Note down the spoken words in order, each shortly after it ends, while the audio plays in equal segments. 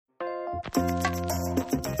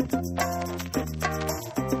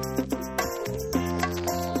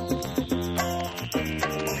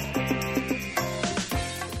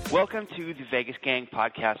Welcome to the Vegas Gang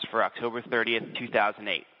podcast for October 30th,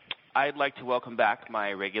 2008. I'd like to welcome back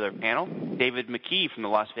my regular panel, David McKee from the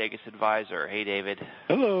Las Vegas Advisor. Hey, David.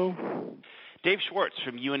 Hello. Dave Schwartz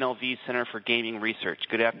from UNLV Center for Gaming Research.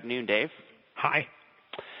 Good afternoon, Dave. Hi.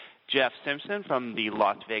 Jeff Simpson from the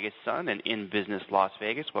Las Vegas Sun and In Business Las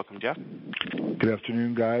Vegas. Welcome, Jeff. Good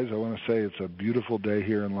afternoon, guys. I want to say it's a beautiful day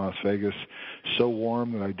here in Las Vegas. So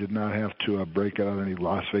warm that I did not have to break out any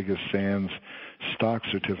Las Vegas Sands stock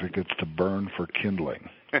certificates to burn for kindling.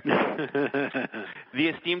 The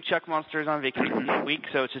esteemed Chuck Monster is on vacation this week,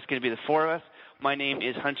 so it's just going to be the four of us. My name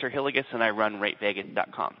is Hunter Hilligus, and I run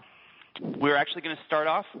RateVegas.com. We're actually going to start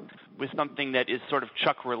off with something that is sort of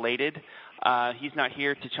Chuck-related. He's not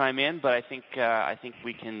here to chime in, but I think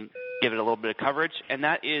we can give it a little bit of coverage, and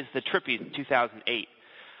that is the Trippies 2008.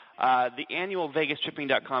 The annual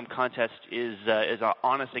VegasTripping.com contest is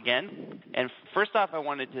on us again. And first off, I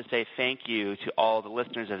wanted to say thank you to all the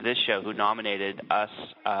listeners of this show who nominated us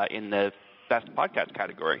in the Best Podcast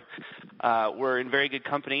category. We're in very good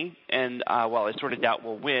company, and while I sort of doubt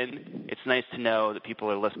we'll win, it's nice to know that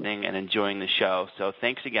people are listening and enjoying the show. So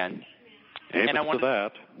thanks again. Amen to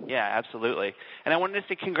that. Yeah, absolutely. And I wanted to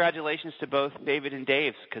say congratulations to both David and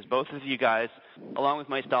Dave, because both of you guys, along with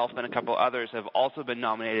myself and a couple others, have also been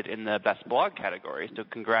nominated in the Best Blog category. So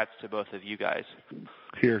congrats to both of you guys.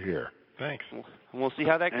 Hear, hear. Thanks. We'll see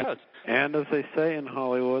how that goes. And as they say in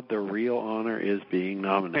Hollywood, the real honor is being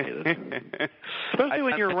nominated. Especially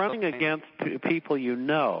when you're running against people you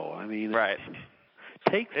know. I mean, right.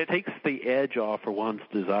 It takes the edge off for one's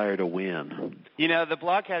desire to win. You know, the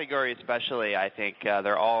blog category especially, I think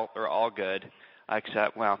they're all good,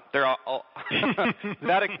 except, well, they're all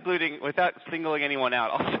without singling anyone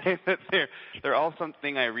out, I'll say that they're all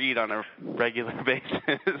something I read on a regular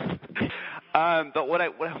basis. But what I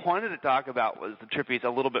wanted to talk about was the Trippies a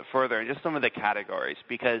little bit further and just some of the categories,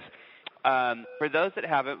 because for those that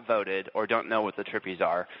haven't voted or don't know what the Trippies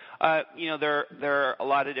are, there are a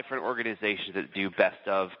lot of different organizations that do best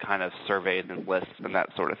of kind of surveys and lists and that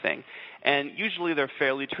sort of thing. And usually they're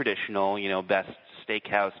fairly traditional, best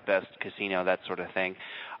steakhouse, best casino, that sort of thing.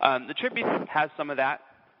 The Trippies has some of that,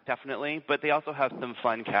 definitely, but they also have some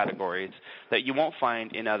fun categories that you won't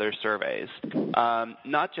find in other surveys,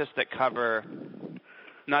 not just to cover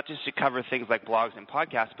things like blogs and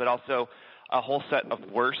podcasts, but also a whole set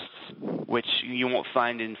of worsts, which you won't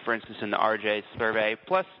find in, for instance, in the RJ survey,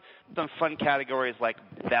 plus some fun categories like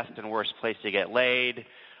best and worst place to get laid,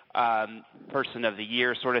 person of the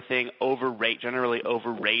year sort of thing, generally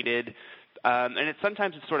overrated. And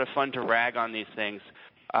sometimes it's sort of fun to rag on these things.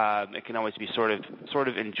 It can always be sort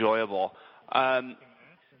of enjoyable.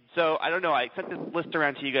 So I don't know. I sent this list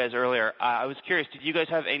around to you guys earlier. I was curious. Did you guys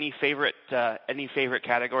have any favorite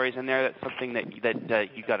categories in there? That's something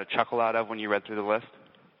that you got a chuckle out of when you read through the list.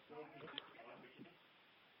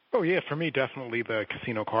 Oh yeah, for me definitely the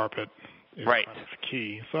casino carpet is right. kind of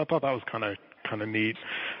key. So I thought that was kind of neat.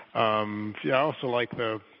 I also like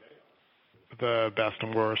the best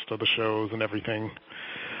and worst of the shows and everything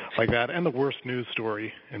like that, and the worst news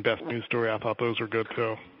story and best news story. I thought those were good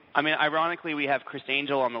too. I mean, ironically, we have Chris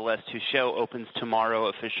Angel on the list, whose show opens tomorrow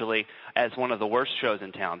officially as one of the worst shows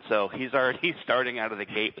in town. So he's already starting out of the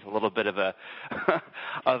gate with a little bit of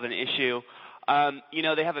of an issue.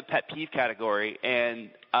 They have a pet peeve category, and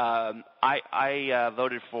I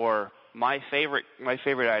voted for my favorite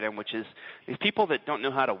item, which is these people that don't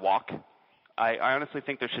know how to walk. I honestly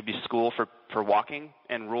think there should be school for walking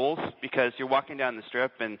and rules, because you're walking down the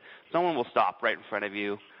strip and someone will stop right in front of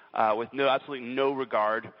you with absolutely no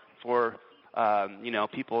regard for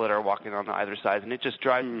people that are walking on either side, and it just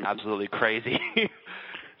drives me absolutely crazy.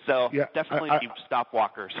 So yeah, definitely stop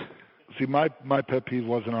walkers. See, my pet peeve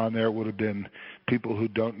wasn't on there. It would have been people who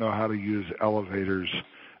don't know how to use elevators.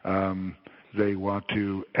 They want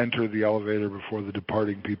to enter the elevator before the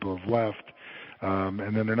departing people have left.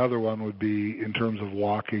 And then another one would be, in terms of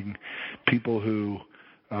walking, people who,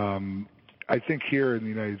 I think here in the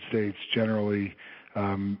United States, generally,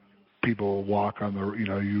 people walk on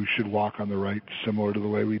you should walk on the right, similar to the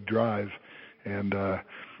way we drive. And,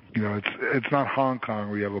 it's not Hong Kong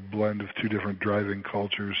where you have a blend of two different driving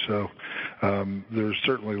cultures. So there's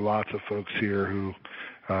certainly lots of folks here who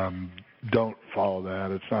don't follow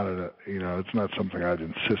that. It's not it's not something I'd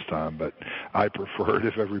insist on, but I prefer it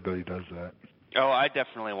if everybody does that. Oh, I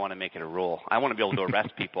definitely want to make it a rule. I want to be able to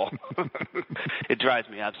arrest people. It drives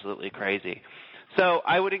me absolutely crazy. So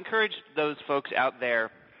I would encourage those folks out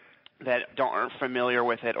there that aren't familiar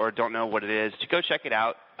with it or don't know what it is to go check it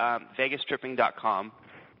out. VegasTripping.com,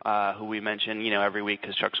 who we mention, every week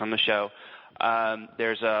because Chuck's on the show.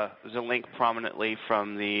 There's a link prominently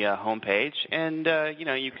from the homepage, and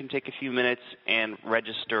you can take a few minutes and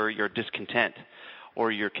register your discontent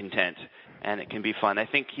or your content, and it can be fun. I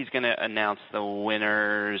think he's going to announce the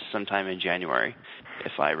winners sometime in January,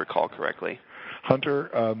 if I recall correctly. Hunter,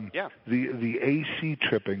 the AC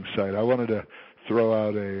Tripping site, I wanted to throw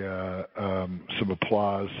out some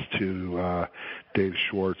applause to Dave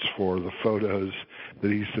Schwartz for the photos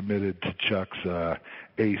that he submitted to Chuck's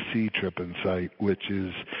AC Tripping site, which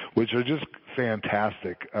are just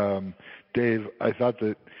fantastic. Dave, I thought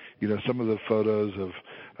that some of the photos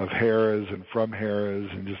of Harrah's and from Harrah's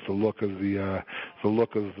and just the look of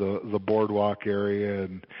the boardwalk area,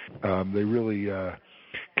 and they really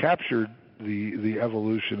captured the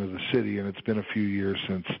evolution of the city, and it's been a few years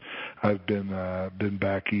since I've been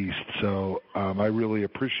back east, so I really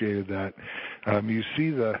appreciated that. You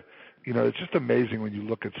see it's just amazing when you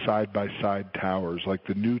look at side-by-side towers, like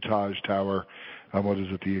the new Taj Tower,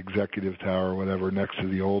 the Executive Tower, whatever, next to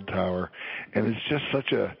the old tower, and it's just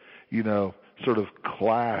such a sort of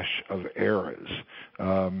clash of eras,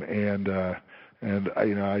 and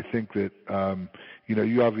I think that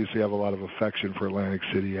you obviously have a lot of affection for Atlantic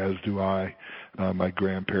City, as do I. My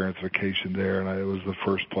grandparents vacationed there, and it was the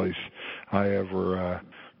first place I ever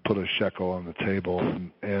put a shekel on the table,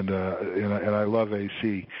 and I love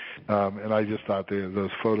AC, and I just thought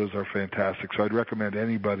those photos are fantastic. So I'd recommend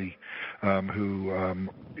anybody who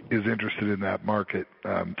is interested in that market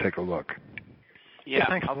take a look. Yeah,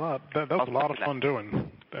 thanks a lot. That was a lot of fun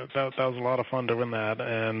doing. That was a lot of fun doing that,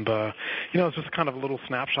 and it's just kind of a little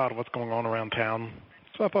snapshot of what's going on around town.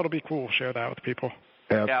 So I thought it'd be cool to share that with people.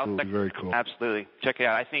 Absolutely, very cool. Absolutely, check it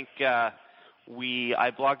out. I think I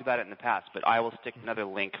blogged about it in the past, but I will stick another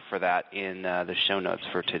link for that in the show notes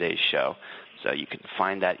for today's show, so you can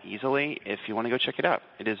find that easily if you want to go check it out.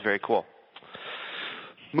 It is very cool.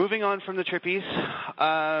 Moving on from the Trippies,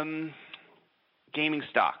 gaming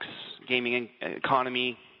stocks, gaming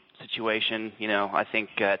economy situation. I think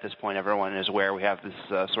at this point everyone is aware we have this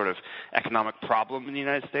sort of economic problem in the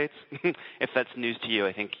United States. If that's news to you,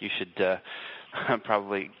 I think you should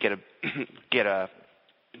probably get a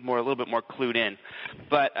little bit more clued in.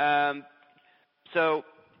 But so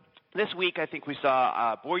this week I think we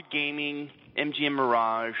saw Boyd Gaming, MGM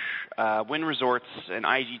Mirage, Wynn Resorts, and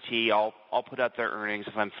IGT all put out their earnings.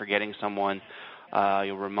 If I'm forgetting someone,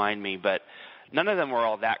 you'll remind me. But none of them were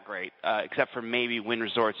all that great, except for maybe Wynn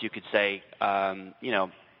Resorts. You could say, I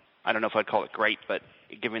don't know if I'd call it great, but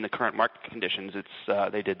given the current market conditions,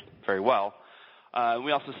 they did very well.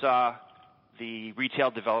 We also saw the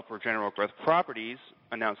retail developer General Growth Properties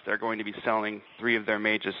announced they're going to be selling 3 of their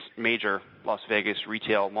major Las Vegas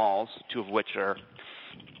retail malls, 2 of which are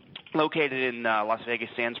located in Las Vegas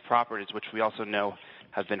Sands properties, which we also know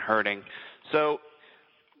have been hurting. So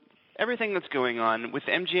everything that's going on with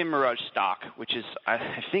MGM Mirage stock, which is, I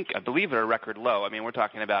believe, at a record low. I mean, we're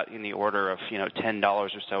talking about in the order of $10 or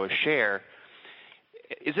so a share.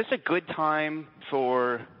 Is this a good time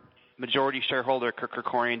for majority shareholder Kirk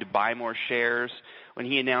Kerkorian to buy more shares? When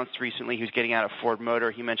he announced recently he was getting out of Ford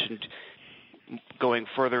Motor, he mentioned going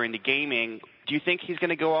further into gaming. Do you think he's going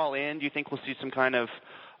to go all in? Do you think we'll see some kind of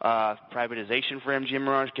privatization for MGM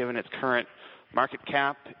Mirage given its current market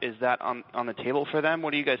cap? Is that on the table for them?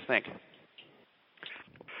 What do you guys think?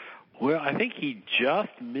 Well, I think he just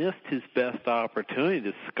missed his best opportunity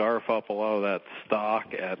to scarf up a lot of that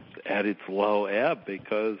stock at its low ebb,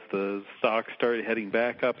 because the stock started heading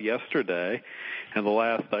back up yesterday, and the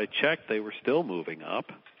last I checked, they were still moving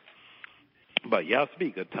up. But yes, it'd be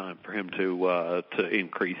a good time for him to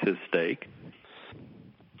increase his stake.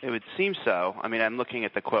 It would seem so. I mean, I'm looking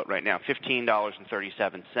at the quote right now,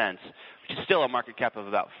 $15.37, which is still a market cap of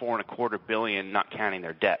about $4.25 billion, not counting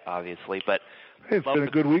their debt, obviously. But hey, it's been a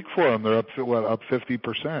good week for them. They're up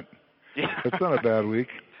 50%. Yeah. It's not a bad week.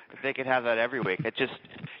 If they could have that every week. It just,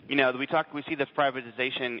 we see the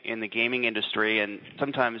privatization in the gaming industry, and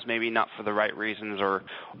sometimes maybe not for the right reasons or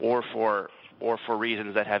for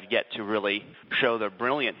reasons that have yet to really show their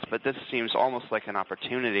brilliance. But this seems almost like an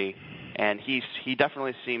opportunity, and he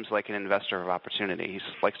definitely seems like an investor of opportunity. He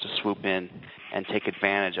likes to swoop in and take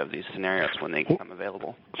advantage of these scenarios when they become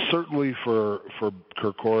available. Certainly for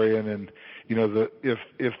Kerkorian, and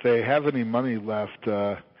if they have any money left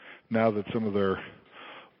now that some of their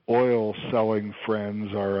oil selling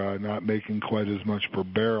friends are not making quite as much per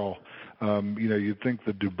barrel, you'd think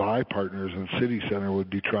the Dubai partners and City Center would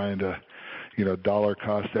be trying to dollar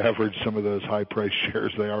cost average some of those high price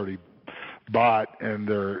shares they already bought and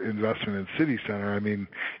their investment in City Center. I mean,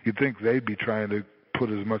 you'd think they'd be trying to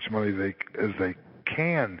put as much money as they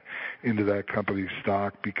can into that company's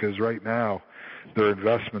stock, because right now their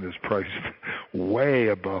investment is priced way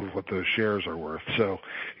above what those shares are worth. So,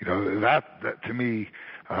 that to me,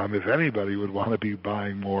 if anybody would want to be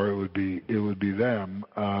buying more, it would be them.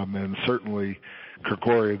 And certainly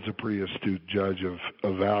Krikorian's a pretty astute judge of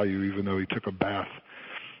value, even though he took a bath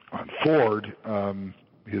on Ford.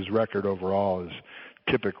 His record overall is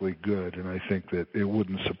typically good, and I think that it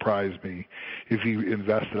wouldn't surprise me if he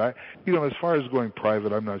invested. As far as going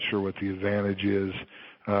private, I'm not sure what the advantage is.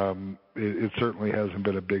 It certainly hasn't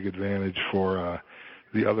been a big advantage for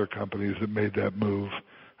the other companies that made that move,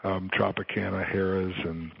 Tropicana, Harrah's,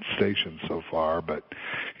 and Station so far. But,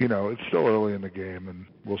 it's still early in the game, and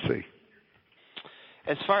we'll see.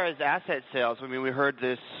 As far as asset sales, we heard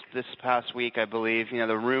this past week, I believe,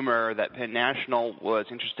 the rumor that Penn National was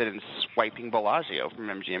interested in swiping Bellagio from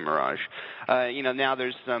MGM Mirage. Now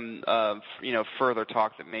there's some, further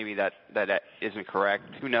talk that maybe that isn't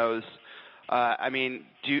correct. Who knows? Are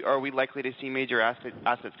we likely to see major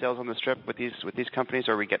asset sales on the Strip with these companies?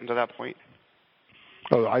 Or are we getting to that point?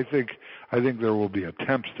 Oh, I think there will be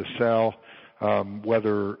attempts to sell.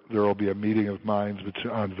 Whether there will be a meeting of minds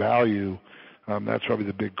on value, that's probably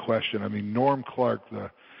the big question. Norm Clark, the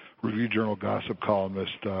Review Journal gossip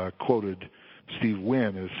columnist, quoted Steve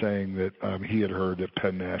Wynn as saying that he had heard that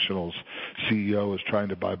Penn National's CEO is trying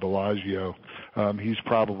to buy Bellagio. He's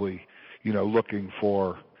probably, looking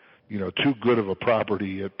for, too good of a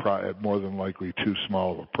property at more than likely too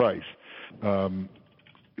small of a price.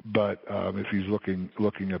 But if he's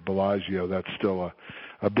looking at Bellagio, that's still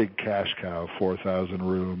a big cash cow, 4,000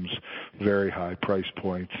 rooms, very high price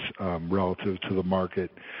points relative to the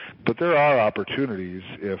market. But there are opportunities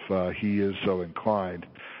if he is so inclined.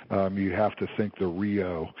 You have to think the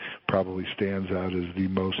Rio probably stands out as the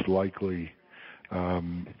most likely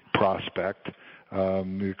prospect.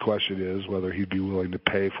 The question is whether he'd be willing to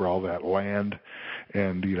pay for all that land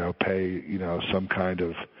and, pay, some kind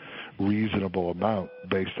of reasonable amount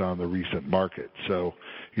based on the recent market. So,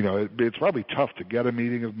 it's probably tough to get a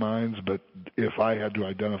meeting of minds, but if I had to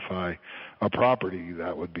identify a property,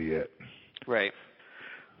 that would be it. Right.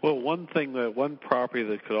 Well, one property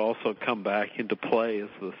that could also come back into play is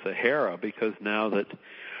the Sahara, because now that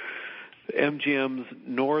MGM's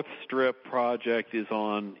North Strip project is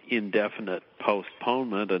on indefinite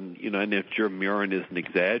postponement, and if Jim Murin isn't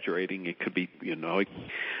exaggerating, it could be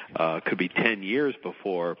could be 10 years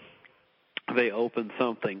before they open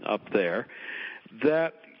something up there.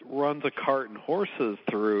 That runs a cart and horses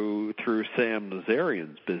through Sam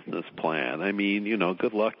Nazarian's business plan.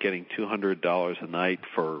 Good luck getting $200 a night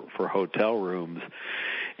for hotel rooms,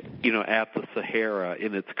 at the Sahara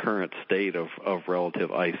in its current state of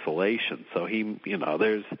relative isolation. So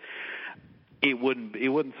it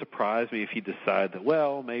wouldn't surprise me if he decided that,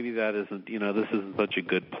 well, maybe that isn't, this isn't such a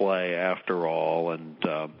good play after all, and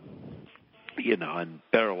and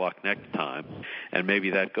better luck next time, and maybe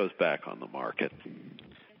that goes back on the market.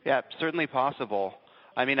 Yeah, certainly possible.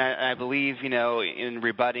 I believe, in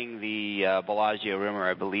rebutting the Bellagio rumor,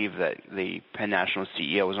 I believe that the Penn National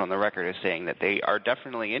CEO was on the record as saying that they are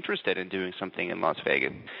definitely interested in doing something in Las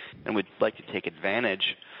Vegas and would like to take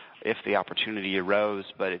advantage if the opportunity arose,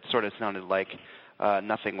 but it sort of sounded like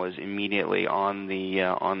nothing was immediately on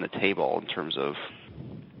the table in terms of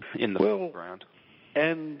in the background.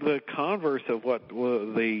 And the converse of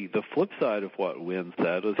the flip side of what Wynn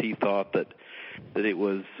said was he thought that it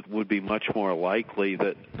would be much more likely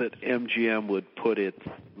that MGM would put its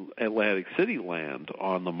Atlantic City land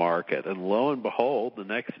on the market. And lo and behold, the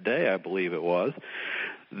next day, I believe it was,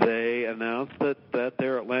 they announced that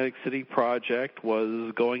their Atlantic City project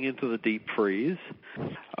was going into the deep freeze.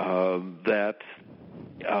 And I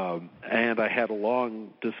had a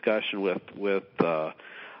long discussion with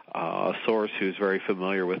a source who's very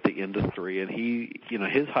familiar with the industry, and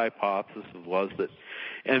his hypothesis was that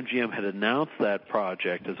MGM had announced that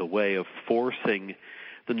project as a way of forcing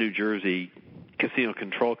the New Jersey Casino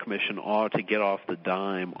Control Commission to get off the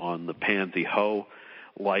dime on the Pansy Ho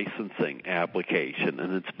licensing application,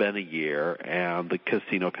 and it's been a year, and the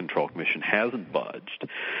Casino Control Commission hasn't budged,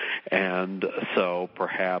 and so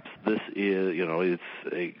perhaps this is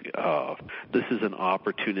this is an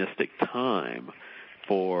opportunistic time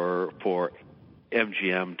for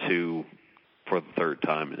MGM to, for the third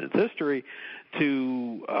time in its history,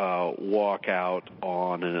 to walk out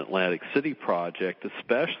on an Atlantic City project,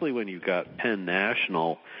 especially when you've got Penn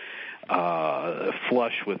National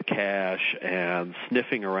flush with cash and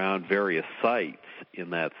sniffing around various sites in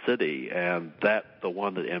that city, and the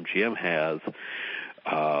one that MGM has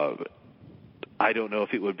I don't know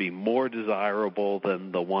if it would be more desirable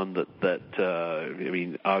than the one that I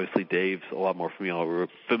mean, obviously Dave's a lot more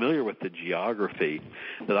familiar with the geography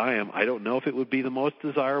than I am. I don't know if it would be the most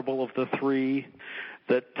desirable of the three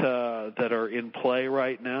that are in play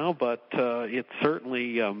right now, but it's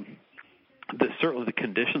certainly the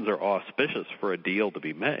conditions are auspicious for a deal to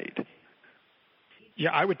be made.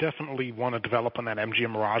 Yeah, I would definitely want to develop on that MGM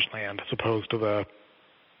Mirage land as opposed to the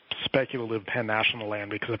speculative Penn National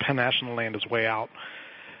land, because the Penn National land is way out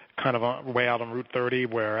on Route 30,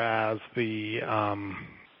 whereas the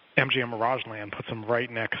MGM Mirage land puts them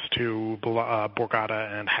right next to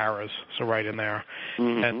Borgata and Harrah's, so right in there.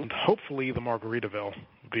 Mm-hmm. And hopefully the Margaritaville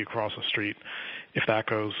will be across the street if that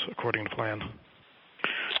goes according to plan.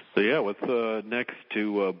 So yeah, with next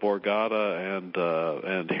to Borgata and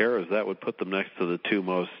Harrah's, that would put them next to the two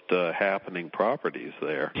most happening properties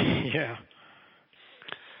there. Yeah.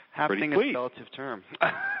 Happening is a relative term.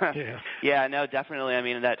 Yeah. Yeah, no, definitely. I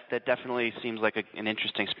mean, that definitely seems like an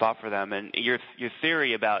interesting spot for them. And your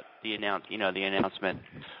theory about the announcement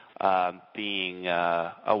being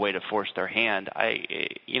a way to force their hand,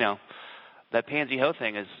 that Pansy Ho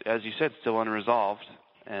thing is, as you said, still unresolved,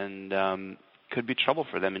 and could be trouble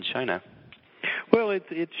for them in China. Well, it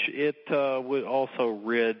would also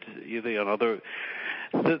rid other.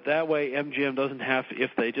 That way, MGM doesn't have,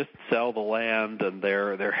 if they just sell the land and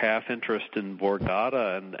their half interest in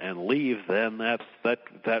Borgata and leave, then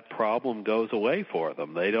that problem goes away for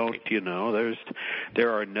them. They don't,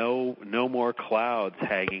 there are no more clouds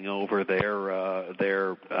hanging over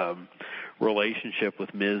their relationship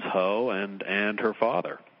with Ms. Ho and her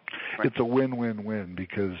father. It's a win-win-win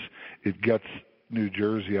because it gets New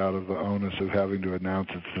Jersey out of the onus of having to announce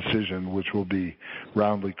its decision, which will be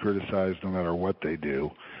roundly criticized no matter what they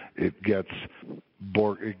do. It gets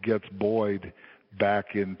Boyd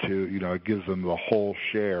back into, it gives them the whole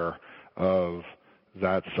share of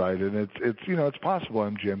that site, and it's possible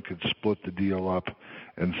MGM could split the deal up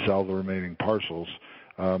and sell the remaining parcels,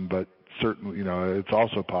 but certainly, it's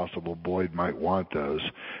also possible Boyd might want those.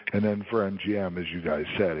 And then for MGM, as you guys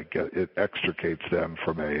said, it extricates them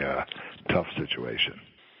from a tough situation.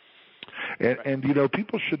 And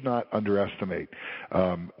people should not underestimate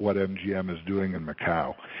what MGM is doing in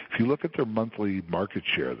Macau. If you look at their monthly market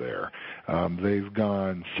share there, they've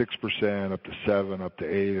gone 6% up to 7%, up to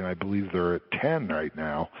 8%, and I believe they're at 10% right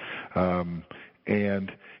now.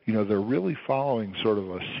 And they're really following sort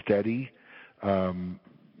of a steady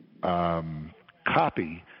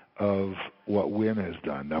copy of what Wynn has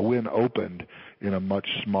done. Now, Wynn opened in a much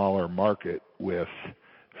smaller market with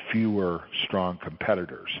fewer strong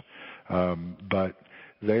competitors, but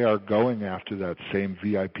they are going after that same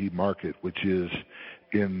VIP market, which is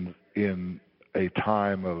in a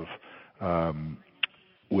time of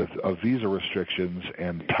with visa restrictions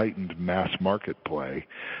and tightened mass market play.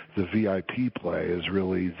 The VIP play is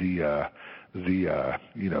really the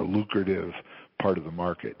lucrative part of the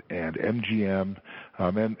market, and MGM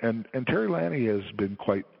and Terry Lanny has been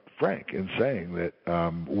quite frank in saying that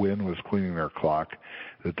Wynn was cleaning their clock,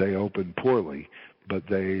 that they opened poorly, but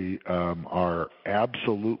they are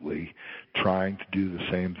absolutely trying to do the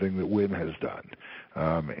same thing that Wynn has done.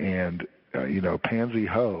 Pansy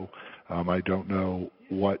Ho, I don't know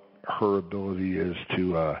what her ability is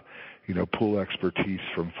to pull expertise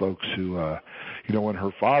from folks who when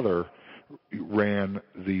her father ran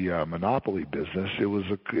the monopoly business, it was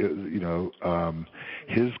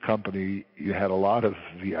his company had a lot of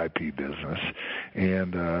VIP business,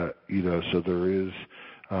 and so there is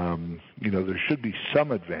there should be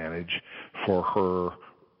some advantage for her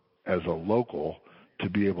as a local to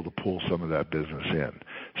be able to pull some of that business in.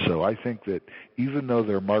 So I think that even though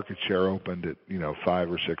their market share opened at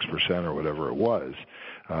 5 or 6% or whatever it was,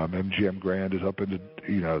 MGM Grand is up into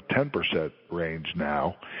 10% range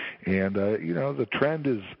now, and the trend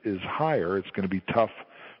is higher. It's going to be tough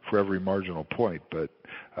for every marginal point, but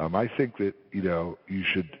I think that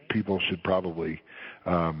people should probably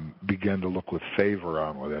begin to look with favor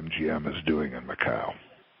on what MGM is doing in Macau.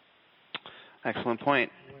 Excellent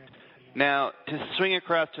point. Now, to swing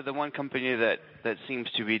across to the one company that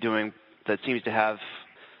seems to have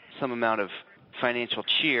some amount of financial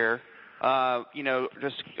cheer,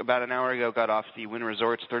 just about an hour ago got off the Wynn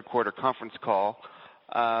Resorts third quarter conference call.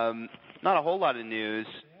 Not a whole lot of news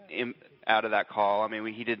out of that call. I mean,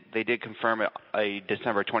 they did confirm a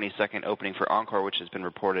December 22nd opening for Encore, which has been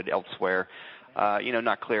reported elsewhere.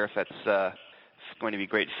 Not clear if that's going to be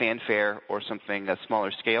great fanfare or something a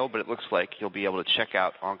smaller scale, but it looks like you'll be able to check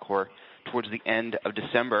out Encore towards the end of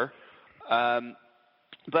December.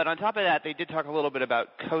 But on top of that, they did talk a little bit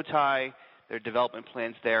about Cotai, their development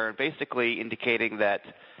plans there, and basically indicating that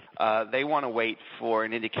they want to wait for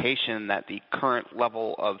an indication that the current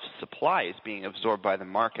level of supply is being absorbed by the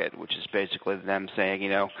market, which is basically them saying,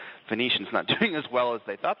 Venetian's not doing as well as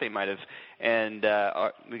they thought they might have, and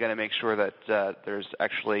we got to make sure that there's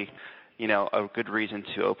actually, a good reason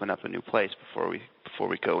to open up a new place before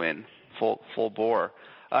we go in full bore.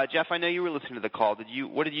 Jeff, I know you were listening to the call.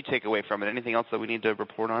 What did you take away from it? Anything else that we need to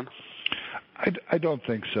report on? I don't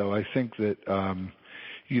think so. I think that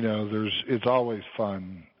it's always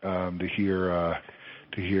fun to hear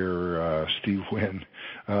Steve Wynn.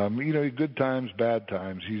 Good times, bad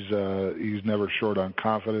times. He's never short on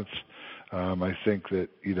confidence. I think that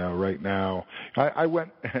right now, I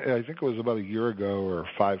went. I think it was about a year ago or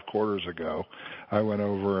 5 quarters ago. I went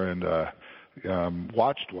over and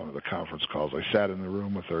watched one of the conference calls. I sat in the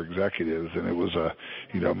room with our executives, and it was a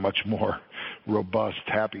much more robust,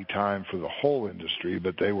 happy time for the whole industry.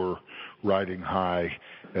 But they were riding high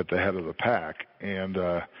at the head of the pack, and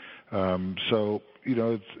so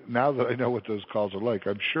it's, now that I know what those calls are like,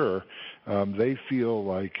 I'm sure they feel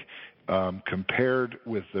like compared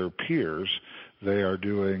with their peers, they are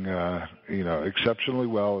doing exceptionally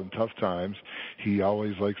well in tough times. He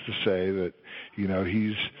always likes to say that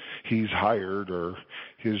he's hired, or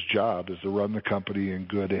his job is to run the company in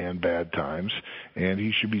good and bad times, and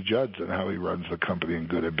he should be judged on how he runs the company in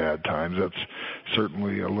good and bad times. That's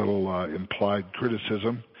certainly a little implied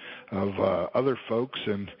criticism of other folks,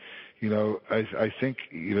 and I think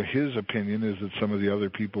his opinion is that some of the other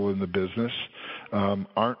people in the business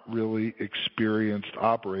aren't really experienced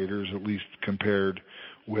operators, at least compared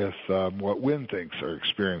with what Wynn thinks are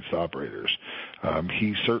experienced operators.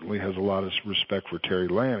 He certainly has a lot of respect for Terry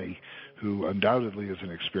Lanny, who undoubtedly is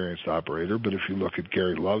an experienced operator. But if you look at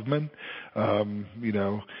Gary Loveman,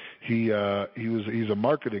 he's a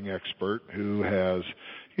marketing expert who has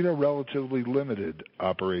relatively limited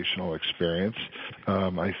operational experience.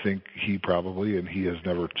 I think he probably, and he has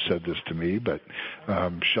never said this to me, but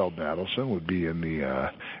Sheldon Adelson would be in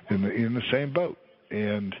the same boat.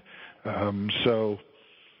 And so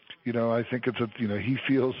I think it's he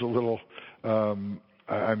feels a little.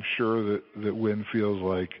 I'm sure that Wynn feels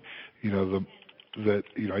like that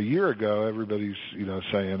a year ago everybody's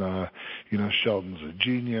saying Sheldon's a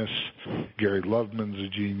genius, Gary Loveman's a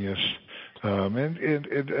genius.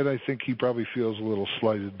 And I think he probably feels a little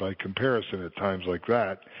slighted by comparison at times like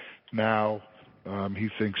that. Now he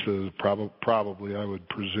thinks that probably, I would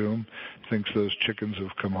presume, thinks those chickens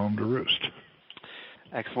have come home to roost.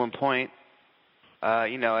 Excellent point.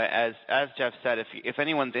 As Jeff said, if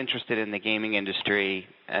anyone's interested in the gaming industry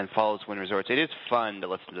and follows Wynn Resorts, it is fun to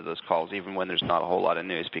listen to those calls, even when there's not a whole lot of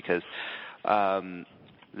news, because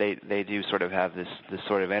they do sort of have this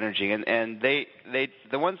sort of energy, and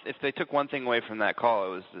if they took one thing away from that call, it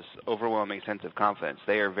was this overwhelming sense of confidence.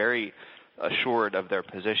 They are very assured of their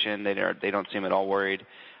position. They don't seem at all worried.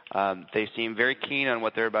 They seem very keen on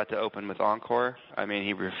what they're about to open with Encore. I mean,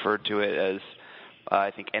 he referred to it as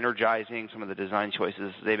I think energizing, some of the design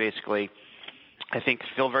choices. They basically, I think,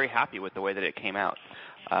 feel very happy with the way that it came out.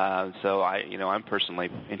 So I'm personally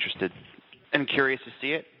interested and curious to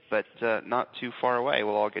see it, but not too far away.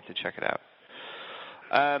 We'll all get to check it out.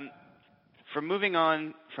 From moving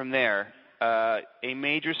on from there, a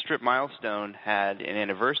major Strip milestone had an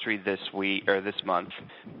anniversary this month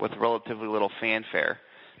with relatively little fanfare.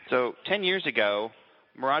 So 10 years ago,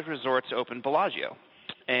 Mirage Resorts opened Bellagio.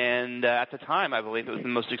 And at the time, I believe it was the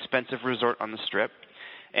most expensive resort on the Strip.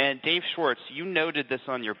 And Dave Schwartz, you noted this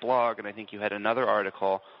on your blog, and I think you had another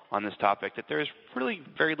article on this topic, that there is really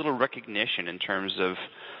very little recognition in terms of,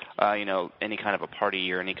 any kind of a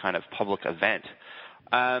party or any kind of public event.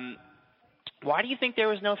 Why do you think there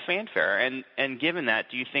was no fanfare? And given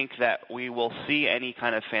that, do you think that we will see any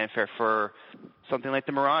kind of fanfare for something like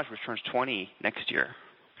the Mirage, which turns 20 next year?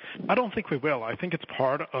 I don't think we will. I think it's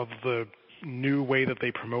part of the new way that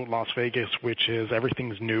they promote Las Vegas, which is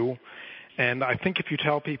everything's new. And I think if you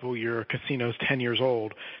tell people your casino's 10 years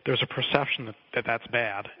old, there's a perception that that's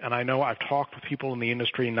bad. And I know I've talked with people in the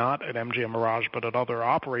industry, not at MGM Mirage, but at other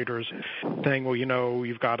operators, saying, well,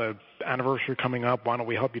 you've got an anniversary coming up. Why don't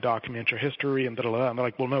we help you document your history? And da-da-da. And they're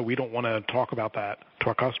like, well, no, we don't want to talk about that to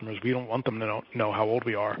our customers. We don't want them to know how old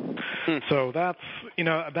we are. So that's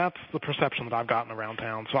the perception that I've gotten around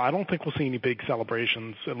town. So I don't think we'll see any big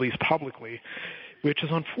celebrations, at least publicly, which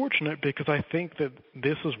is unfortunate because I think that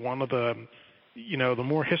this is one of the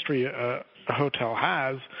more history a hotel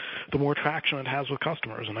has, the more traction it has with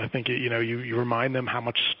customers. And I think, you remind them how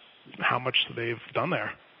much they've done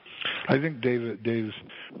there. I think Dave's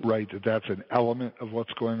right that that's an element of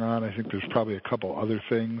what's going on. I think there's probably a couple other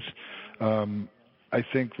things. I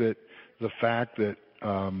think that the fact that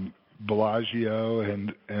Bellagio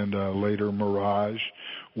and later Mirage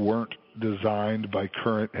weren't designed by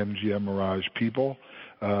current MGM Mirage people,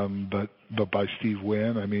 but by Steve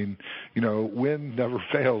Wynn. I mean, Wynn never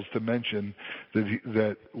fails to mention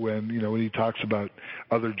that when he talks about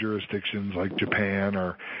other jurisdictions like Japan,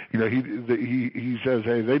 or he says,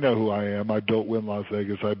 hey, they know who I am. I built Wynn Las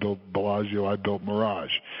Vegas, I built Bellagio, I built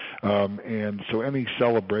Mirage, and so any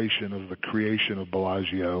celebration of the creation of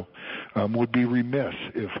Bellagio would be remiss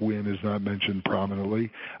if Wynn is not mentioned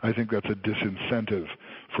prominently. I think that's a disincentive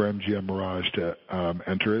for MGM Mirage to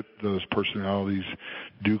enter it. Those personalities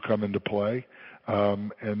do come into play.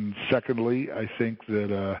 And secondly, I think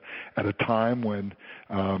that at a time when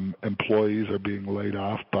employees are being laid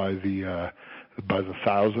off by the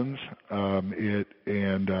thousands,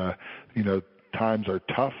 times are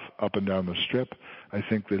tough up and down the Strip, I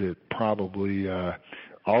think that it probably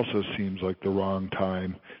also seems like the wrong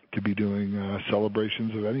time to be doing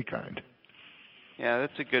celebrations of any kind. Yeah,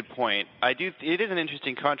 that's a good point. It is an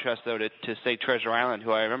interesting contrast, though, to say Treasure Island,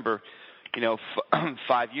 who I remember,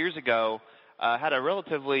 5 years ago had a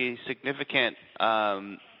relatively significant,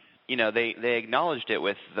 they acknowledged it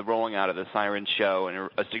with the rolling out of the Siren Show and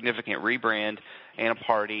a significant rebrand and a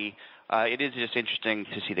party. It is just interesting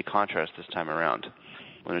to see the contrast this time around,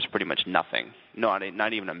 when there's pretty much nothing, not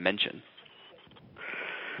even a mention.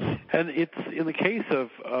 And it's in the case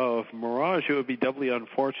of Mirage, it would be doubly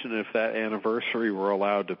unfortunate if that anniversary were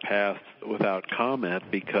allowed to pass without comment,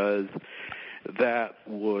 because that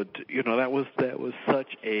was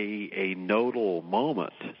such a nodal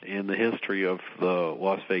moment in the history of the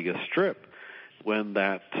Las Vegas Strip when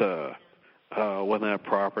that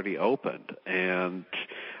property opened, and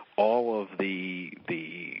all of the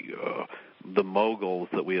moguls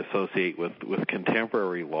that we associate with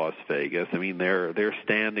contemporary Las Vegas, I mean, they're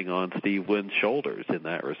standing on Steve Wynn's shoulders in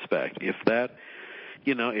that respect. If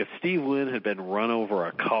Steve Wynn had been run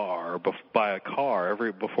over by a car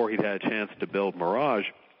before he'd had a chance to build Mirage,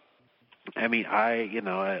 I mean, I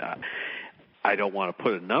don't want to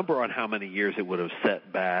put a number on how many years it would have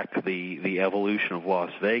set back the evolution of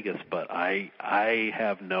Las Vegas, but I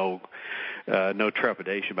have no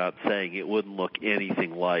trepidation about saying it wouldn't look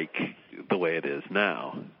anything like the way it is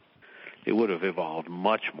now. It would have evolved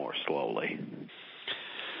much more slowly.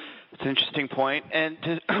 It's an interesting point.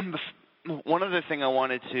 And one other thing I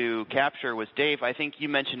wanted to capture was, Dave, I think you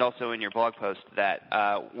mentioned also in your blog post that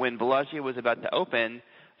when Bellagio was about to open,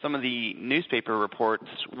 some of the newspaper reports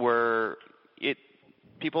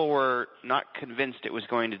people were not convinced it was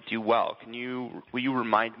going to do well. Will you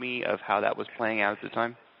remind me of how that was playing out at the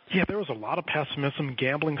time? Yeah, there was a lot of pessimism.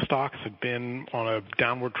 Gambling stocks had been on a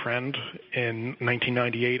downward trend in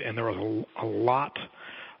 1998, and there was a lot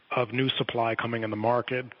of new supply coming in the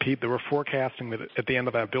market. They were forecasting that at the end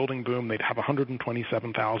of that building boom, they'd have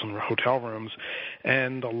 127,000 hotel rooms,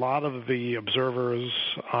 and a lot of the observers,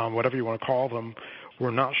 whatever you want to call them,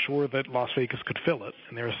 were not sure that Las Vegas could fill it.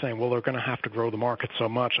 And they were saying, well, they're going to have to grow the market so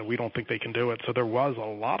much, and we don't think they can do it. So there was a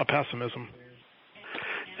lot of pessimism.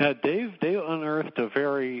 Dave unearthed a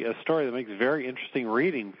story that makes very interesting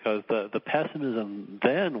reading, because the pessimism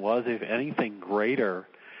then was, if anything, greater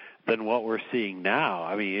than what we're seeing now.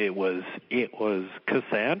 I mean, it was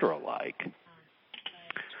Cassandra-like.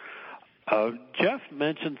 Jeff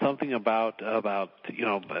mentioned something about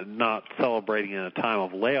not celebrating in a time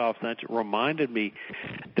of layoffs, and that reminded me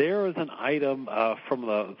there is an item from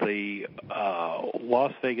the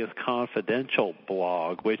Las Vegas Confidential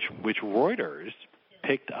blog, which Reuters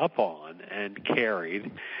picked up on and carried,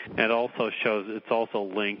 and also shows it's also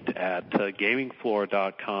linked at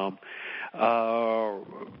gamingfloor.com.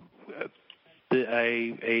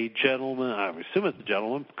 A gentleman, I assume it's a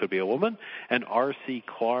gentleman, could be a woman, and R.C.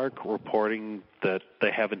 Clark reporting that they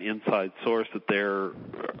have an inside source that there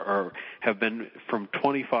have been from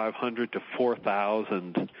 2,500 to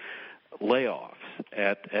 4,000 layoffs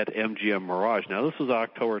at MGM Mirage. Now, this was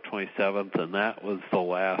October 27th, and that was the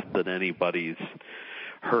last that anybody's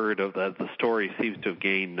heard of. That the story seems to have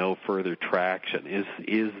gained no further traction.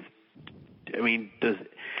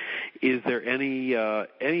 Is there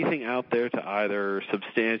anything out there to either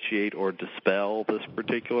substantiate or dispel this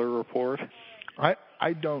particular report?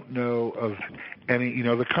 I don't know of any.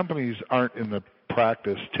 The companies aren't in the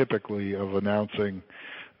practice typically of announcing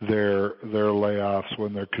their layoffs.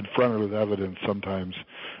 When they're confronted with evidence, sometimes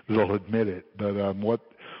they'll admit it. But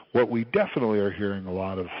what we definitely are hearing a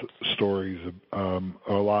lot of stories, a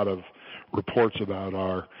lot of reports about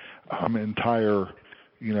are entire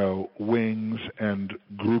wings and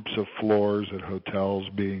groups of floors at hotels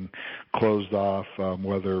being closed off,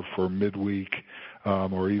 whether for midweek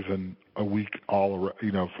or even a week for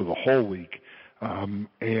the whole week,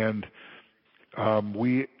 And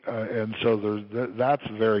so that's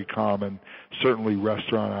very common. Certainly,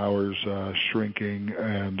 restaurant hours shrinking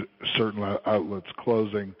and certain outlets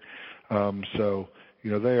closing. So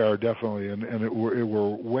they are definitely, and we're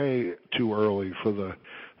way too early for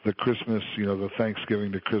the Christmas, the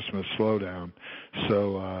Thanksgiving to Christmas slowdown.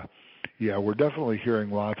 So we're definitely hearing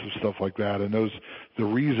lots of stuff like that. And the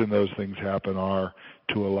reason those things happen are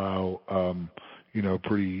to allow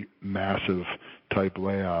pretty massive type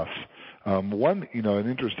layoffs. One, an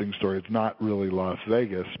interesting story, it's not really Las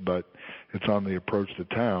Vegas, but it's on the approach to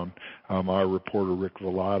town. Our reporter, Rick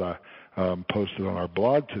Velada, posted on our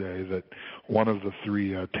blog today that one of the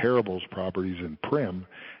three Terribles properties in Primm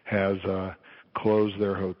has closed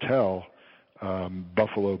their hotel,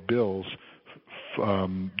 Buffalo Bills,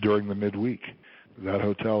 during the midweek. That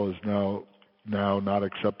hotel is now not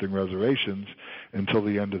accepting reservations until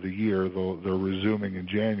the end of the year, though they're resuming in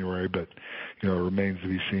January, but it remains to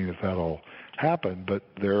be seen if that'll happen. But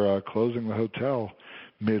they're closing the hotel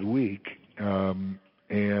midweek, so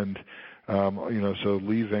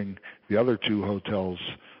leaving the other two hotels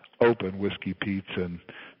open, Whiskey Pete's and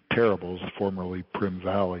Terribles, formerly Primm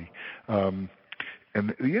Valley. And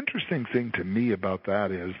the interesting thing to me about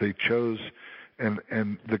that is they chose,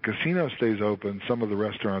 and the casino stays open, some of the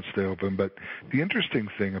restaurants stay open, but the interesting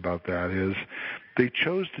thing about that is they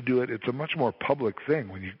chose to do it. It's a much more public thing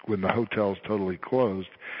when the hotel's totally closed.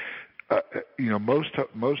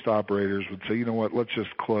 Most operators would say, let's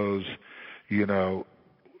just close,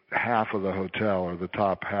 half of the hotel or the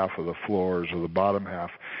top half of the floors or the bottom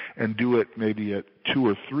half, and do it maybe at 2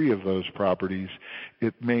 or 3 of those properties.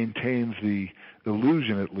 It maintains the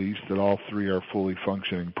illusion, at least, that all 3 are fully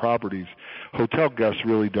functioning properties. Hotel guests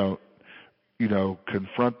really don't,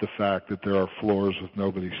 confront the fact that there are floors with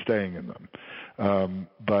nobody staying in them.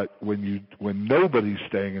 But when nobody's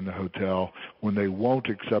staying in the hotel, when they won't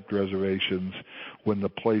accept reservations, when the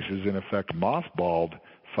place is in effect mothballed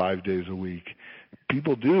 5 days a week,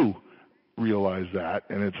 people do realize that,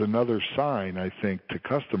 and it's another sign, I think, to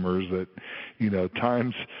customers that,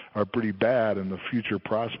 times are pretty bad and the future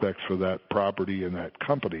prospects for that property and that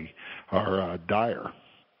company are dire.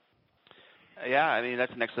 Yeah, I mean,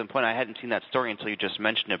 that's an excellent point. I hadn't seen that story until you just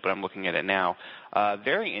mentioned it, but I'm looking at it now.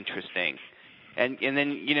 Very interesting. And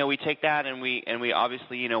then, we take that and we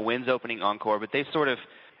obviously, Wynn's opening Encore, but they sort of,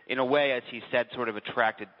 in a way, as he said, sort of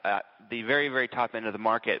attracted the very, very top end of the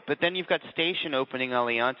market. But then you've got Station opening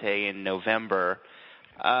Aliante in November.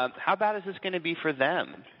 How bad is this going to be for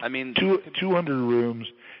them? I mean, 200 rooms.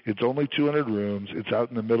 It's only 200 rooms. It's out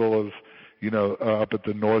in the middle of, up at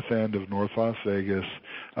the north end of North Las Vegas.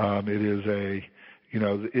 It is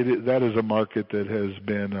that is a market that has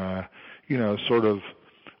been, sort of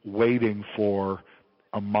waiting for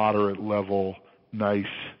a moderate level, nice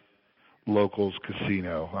locals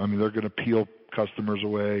casino. I mean, they're going to peel customers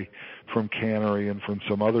away from Cannery and from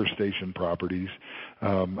some other Station properties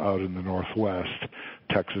out in the Northwest,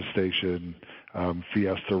 Texas Station,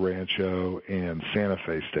 Fiesta Rancho, and Santa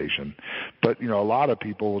Fe Station. But, a lot of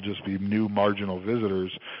people will just be new marginal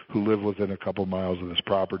visitors who live within a couple miles of this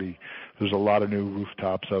property. There's a lot of new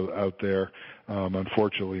rooftops out there.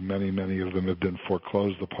 Unfortunately, many of them have been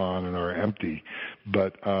foreclosed upon and are empty.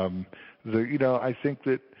 But, I think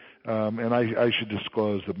that and I should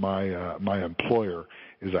disclose that my employer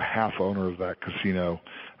is a half owner of that casino,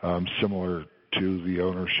 similar to the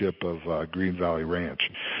ownership of Green Valley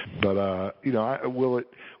Ranch. But will it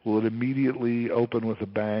immediately open with a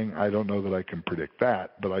bang? I don't know that I can predict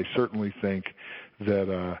that, but I certainly think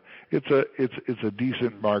that it's a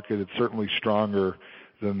decent market. It's certainly stronger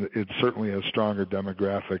than it certainly has stronger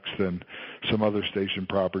demographics than some other Station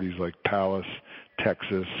properties like Palace,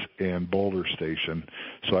 Texas, and Boulder Station.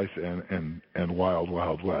 So and Wild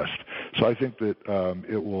West. So I think that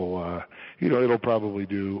it will it'll probably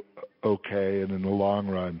do okay, and in the long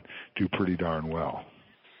run do pretty darn well.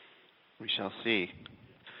 We shall see.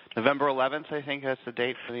 November 11th, I think that's the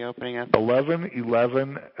date for the opening.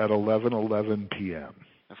 11/11 at 11:11 p.m.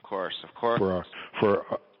 Of course.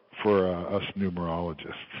 For us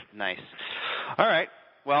numerologists. Nice. All right.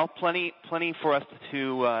 Well, plenty for us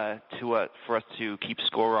to keep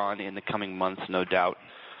score on in the coming months, no doubt.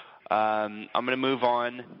 I'm going to move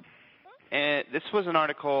on. And this was an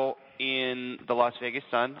article in the Las Vegas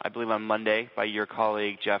Sun, I believe on Monday, by your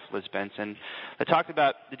colleague Jeff Lisbenson, that talked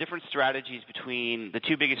about the different strategies between the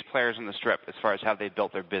two biggest players on the Strip as far as how they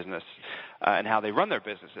built their business and how they run their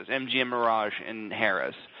businesses, MGM Mirage and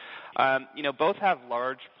Harrah's. Both have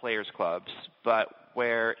large players clubs, but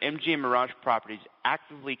where MGM Mirage properties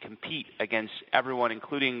actively compete against everyone,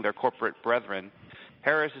 including their corporate brethren,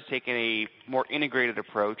 Harrah's has taken a more integrated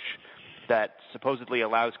approach that supposedly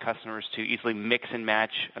allows customers to easily mix and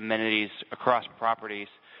match amenities across properties.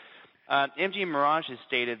 MGM Mirage has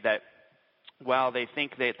stated that while they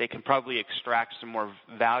think that they can probably extract some more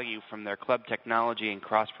value from their club technology and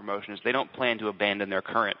cross-promotions, they don't plan to abandon their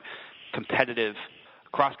current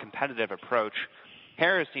cross-competitive approach.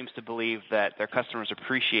 Harrah's seems to believe that their customers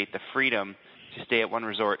appreciate the freedom to stay at one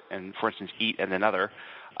resort and, for instance, eat at another,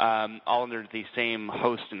 all under the same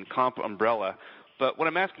host and comp umbrella. But what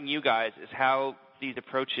I'm asking you guys is how these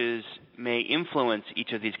approaches may influence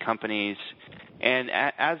each of these companies. And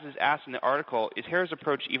as is asked in the article, is Harrah's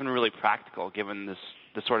approach even really practical given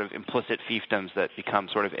the sort of implicit fiefdoms that become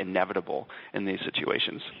sort of inevitable in these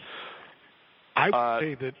situations? I would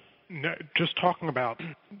say that, no, just talking about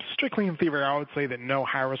strictly in theory, I would say that no,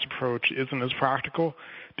 Harrah's approach isn't as practical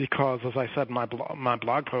because, as I said in my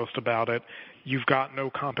blog post about it, you've got no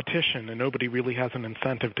competition and nobody really has an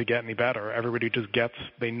incentive to get any better. Everybody just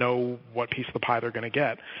they know what piece of the pie they're going to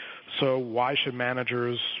get. So why should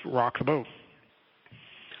managers rock the boat?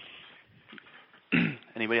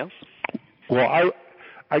 Anybody else? Well,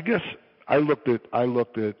 I guess I looked at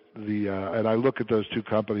those two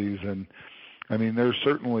companies, and I mean, there's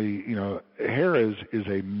certainly, Harrah's is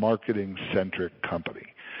a marketing-centric company,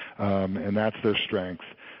 and that's their strength.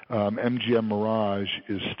 MGM Mirage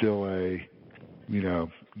is still a,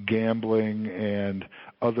 gambling and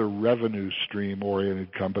other revenue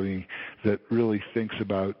stream-oriented company that really thinks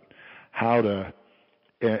about how to,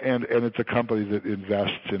 and it's a company that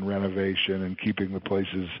invests in renovation and keeping the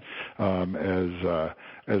places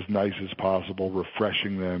as nice as possible,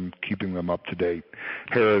 refreshing them, keeping them up to date.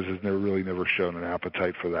 Harrah's has never shown an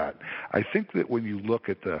appetite for that. I think that when you look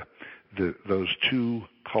at those two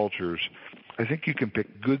cultures, I think you can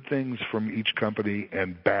pick good things from each company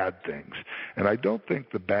and bad things. And I don't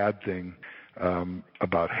think the bad thing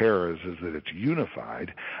about Harrah's is that it's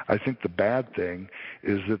unified. I think the bad thing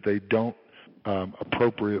is that they don't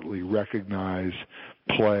appropriately recognize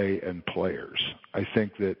play and players. I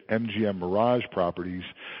think that MGM Mirage properties,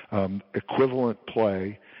 equivalent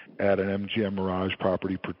play at an MGM Mirage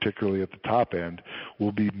property, particularly at the top end,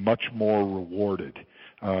 will be much more rewarded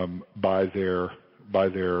by their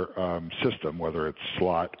system, whether it's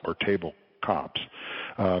slot or table comps.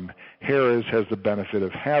 Harrah's has the benefit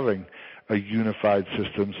of having a unified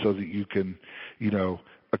system so that you can,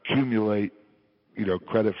 accumulate,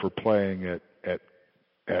 credit for playing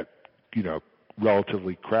at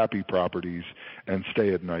relatively crappy properties and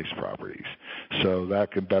stay at nice properties. So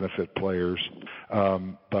that can benefit players.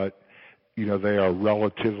 But they are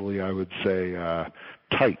relatively, I would say,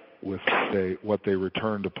 tight with what they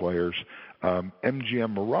return to players.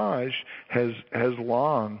 MGM Mirage has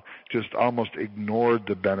long just almost ignored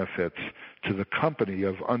the benefits to the company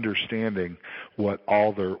of understanding what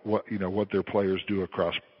their players do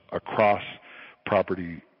across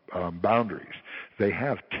property boundaries. They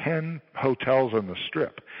have 10 hotels on the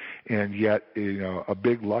Strip, and yet a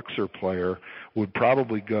big Luxor player would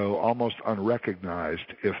probably go almost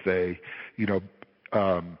unrecognized if they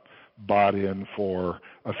bought in for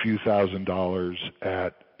a few $1,000s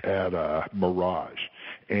at Mirage.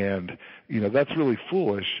 And that's really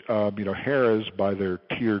foolish. Harrah's, by their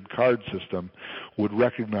tiered card system, would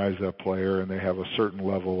recognize that player, and they have a certain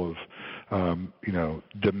level of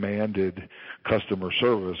demanded customer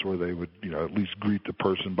service where they would at least greet the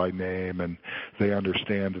person by name, and they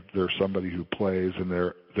understand that there's somebody who plays, and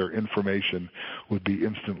their information would be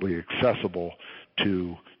instantly accessible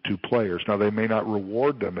to players. Now, they may not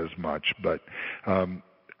reward them as much, but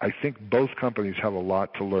I think both companies have a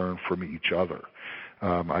lot to learn from each other.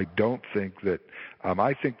 I don't think that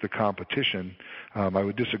I think the competition, I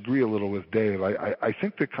would disagree a little with Dave. I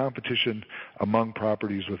think the competition among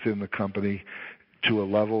properties within the company to a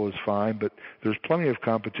level is fine, but there's plenty of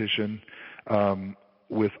competition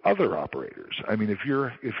with other operators. I mean, if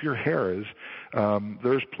you're Harrah's,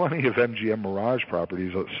 there's plenty of MGM Mirage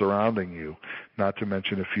properties surrounding you, not to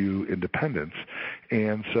mention a few independents.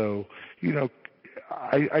 And so,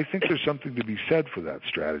 I think there's something to be said for that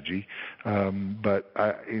strategy, but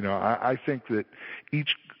I think that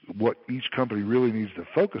what each company really needs to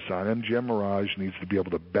focus on, MGM Mirage needs to be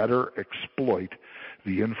able to better exploit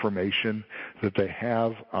the information that they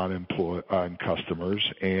have on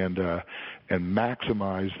customers and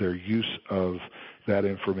maximize their use of that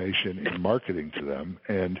information in marketing to them.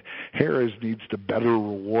 And Harrah's needs to better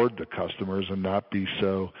reward the customers and not be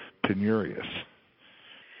so penurious.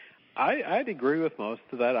 I'd agree with most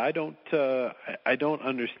of that. I don't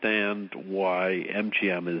understand why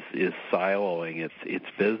MGM is siloing its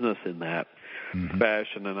business in that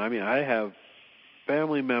fashion. And I mean, I have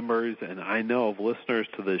family members, and I know of listeners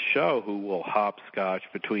to this show who will hopscotch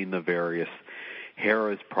between the various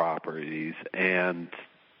Harrah's properties, and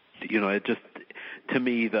it just, to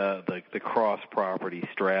me, the cross-property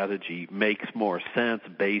strategy makes more sense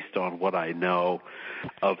based on what I know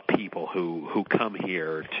of people who come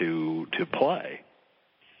here to play.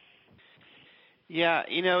 Yeah,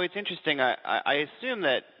 it's interesting. I assume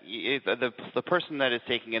that the person that is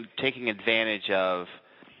taking advantage of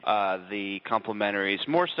the complementaries,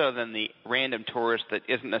 more so than the random tourist that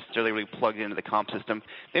isn't necessarily really plugged into the comp system,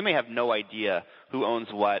 they may have no idea who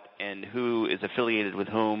owns what and who is affiliated with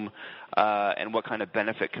whom, and what kind of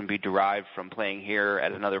benefit can be derived from playing here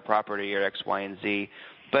at another property or X, Y, and Z.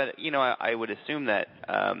 But I would assume that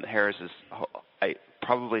Harrah's is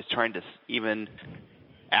probably trying to even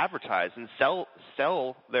advertise and sell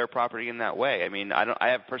their property in that way. I mean,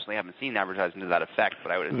 I personally haven't seen advertising to that effect,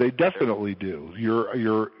 but I would. They definitely do.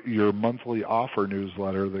 Your monthly offer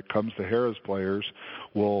newsletter that comes to Harrah's players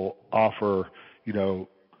will offer,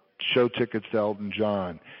 show tickets to Elton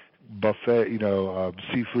John, buffet,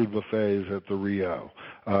 seafood buffets at the Rio,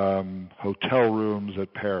 hotel rooms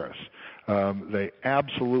at Paris. They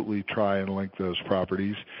absolutely try and link those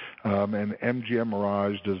properties, and MGM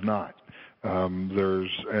Mirage does not. The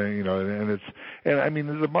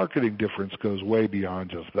marketing difference goes way beyond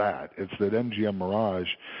just that. It's that MGM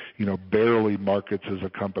Mirage, barely markets as a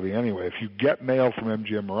company anyway. If you get mail from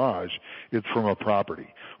MGM Mirage, it's from a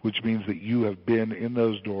property, which means that you have been in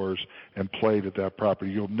those doors and played at that property.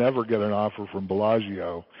 You'll never get an offer from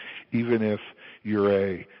Bellagio, even if you're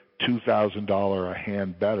a $2,000 a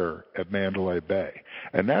hand better at Mandalay Bay,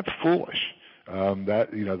 and that's foolish. That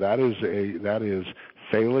is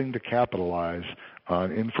failing to capitalize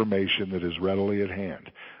on information that is readily at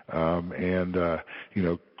hand.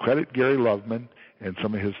 Credit Gary Loveman and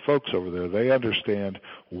some of his folks over there. They understand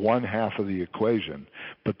one half of the equation,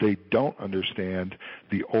 but they don't understand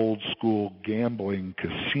the old school gambling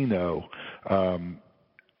casino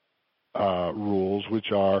rules,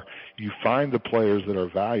 which are you find the players that are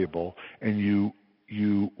valuable and you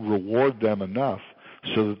reward them enough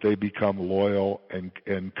so that they become loyal and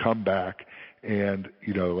come back. And,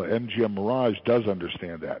 MGM Mirage does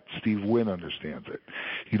understand that. Steve Wynn understands it.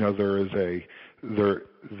 The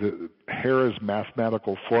Harrah's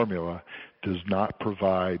mathematical formula does not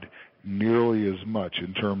provide nearly as much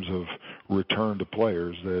in terms of return to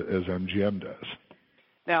players as MGM does.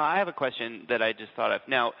 Now, I have a question that I just thought of.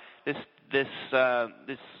 Now, this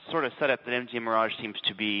sort of setup that MGM Mirage seems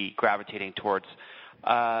to be gravitating towards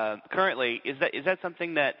currently, is that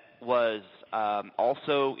something that was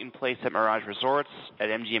also in place at Mirage Resorts, at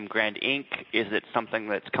MGM Grand Inc.? Is it something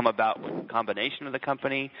that's come about with a combination of the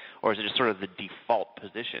company, or is it just sort of the default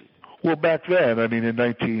position? Well, back then, in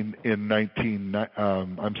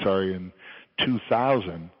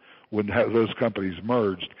 2000, when those companies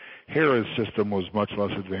merged, Harrah's system was much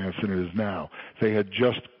less advanced than it is now. They had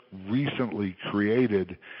just recently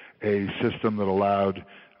created a system that allowed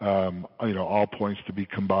all points to be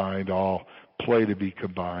combined, all play to be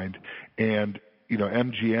combined, and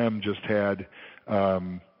MGM just had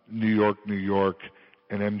New York,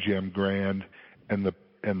 and MGM Grand, and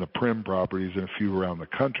the Prim properties and a few around the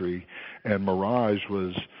country, and Mirage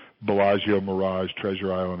was Bellagio, Mirage,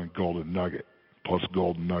 Treasure Island, and Golden Nugget, plus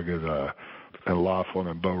Golden Nugget and Laughlin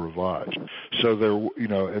and Beau Rivage. So there,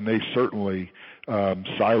 and they certainly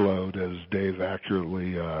siloed, as Dave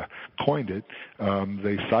accurately coined it.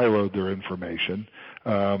 They siloed their information,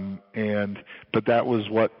 but that was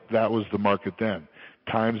the market then.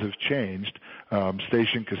 Times have changed.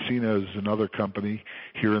 Station Casinos is another company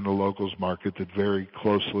here in the locals market that very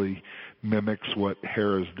closely mimics what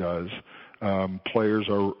Harrah's does. Players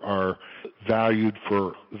are valued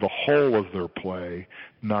for the whole of their play,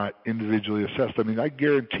 not individually assessed. I mean, I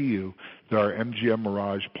guarantee you there are MGM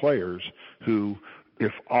Mirage players who,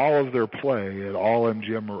 if all of their play at all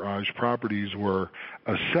MGM Mirage properties were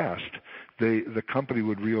assessed, the company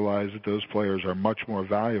would realize that those players are much more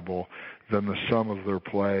valuable than the sum of their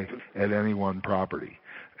play at any one property.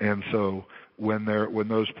 And so when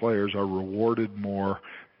those players are rewarded more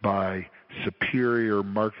by superior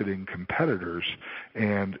marketing competitors,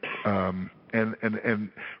 and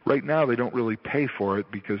right now they don't really pay for it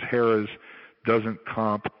because Harrah's doesn't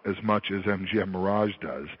comp as much as MGM Mirage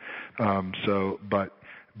does.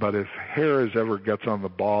 But if Harrah's ever gets on the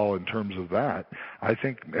ball in terms of that, I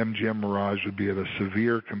think MGM Mirage would be at a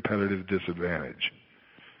severe competitive disadvantage.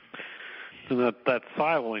 So that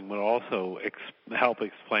siloing would also help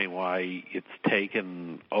explain why it's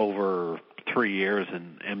taken over 3 years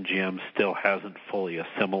and MGM still hasn't fully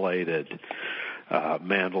assimilated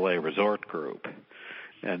Mandalay Resort Group.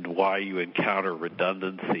 and why you encounter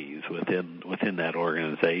redundancies within that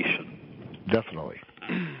organization. Definitely.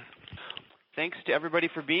 Thanks to everybody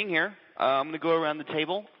for being here. I'm going to go around the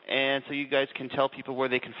table, and so you guys can tell people where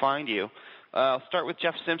they can find you. I'll start with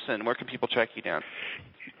Jeff Simpson. Where can people track you down?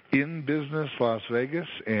 In Business Las Vegas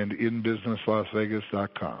and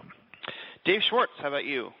inbusinesslasvegas.com. Dave Schwartz, how about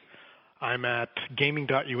you? I'm at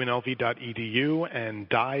gaming.unlv.edu and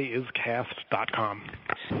dieiscast.com.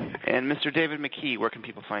 And Mr. David McKee, where can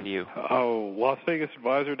people find you?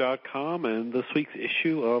 LasVegasAdvisor.com and this week's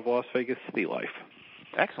issue of Las Vegas City Life.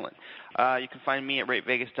 Excellent. You can find me at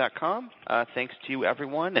ratevegas.com. Thanks to you,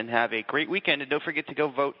 everyone, and have a great weekend. And don't forget to go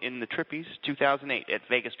vote in the Trippies 2008 at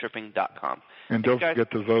vegastripping.com. And don't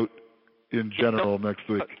forget to vote in general next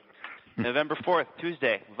week. November 4th,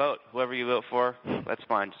 Tuesday. Vote. Whoever you vote for, that's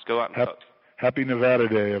fine. Just go out and vote. Happy Nevada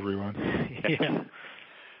Day, everyone. Yeah.